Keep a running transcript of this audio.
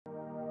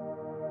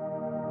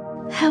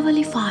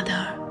Heavenly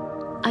Father,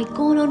 I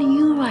call on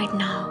you right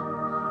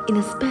now in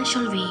a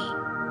special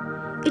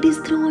way. It is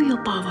through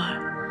your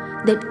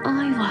power that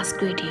I was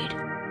created.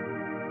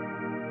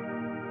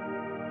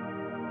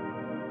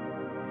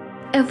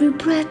 Every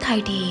breath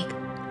I take,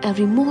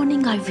 every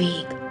morning I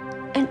wake,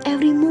 and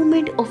every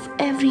moment of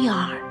every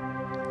hour,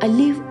 I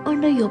live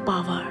under your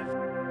power.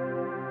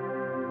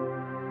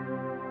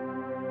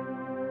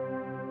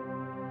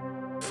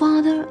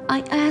 Father,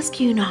 I ask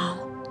you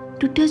now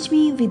to touch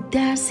me with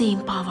that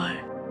same power.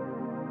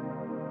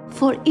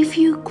 For if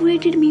you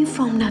created me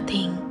from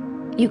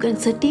nothing, you can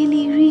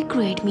certainly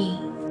recreate me.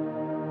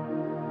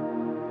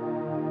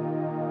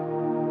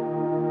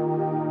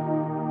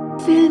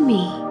 Fill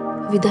me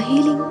with the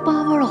healing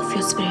power of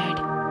your Spirit.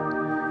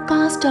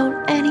 Cast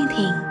out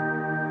anything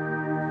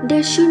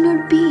that should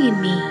not be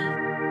in me.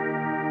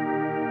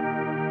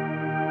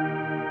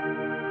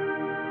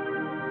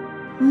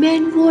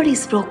 Mend what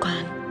is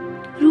broken.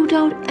 Root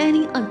out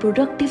any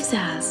unproductive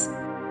cells.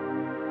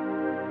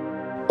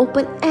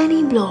 Open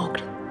any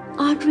blocked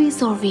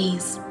arteries or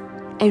veins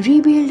and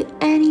rebuild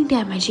any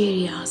damaged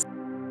areas.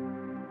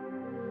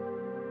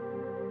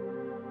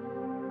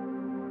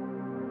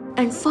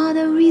 And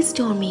Father,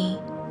 restore me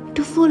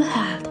to full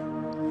health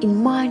in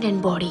mind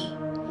and body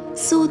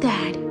so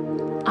that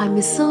I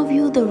may serve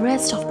you the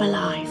rest of my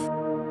life.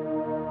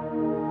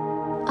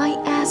 I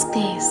ask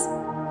this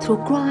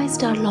through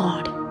Christ our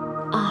Lord.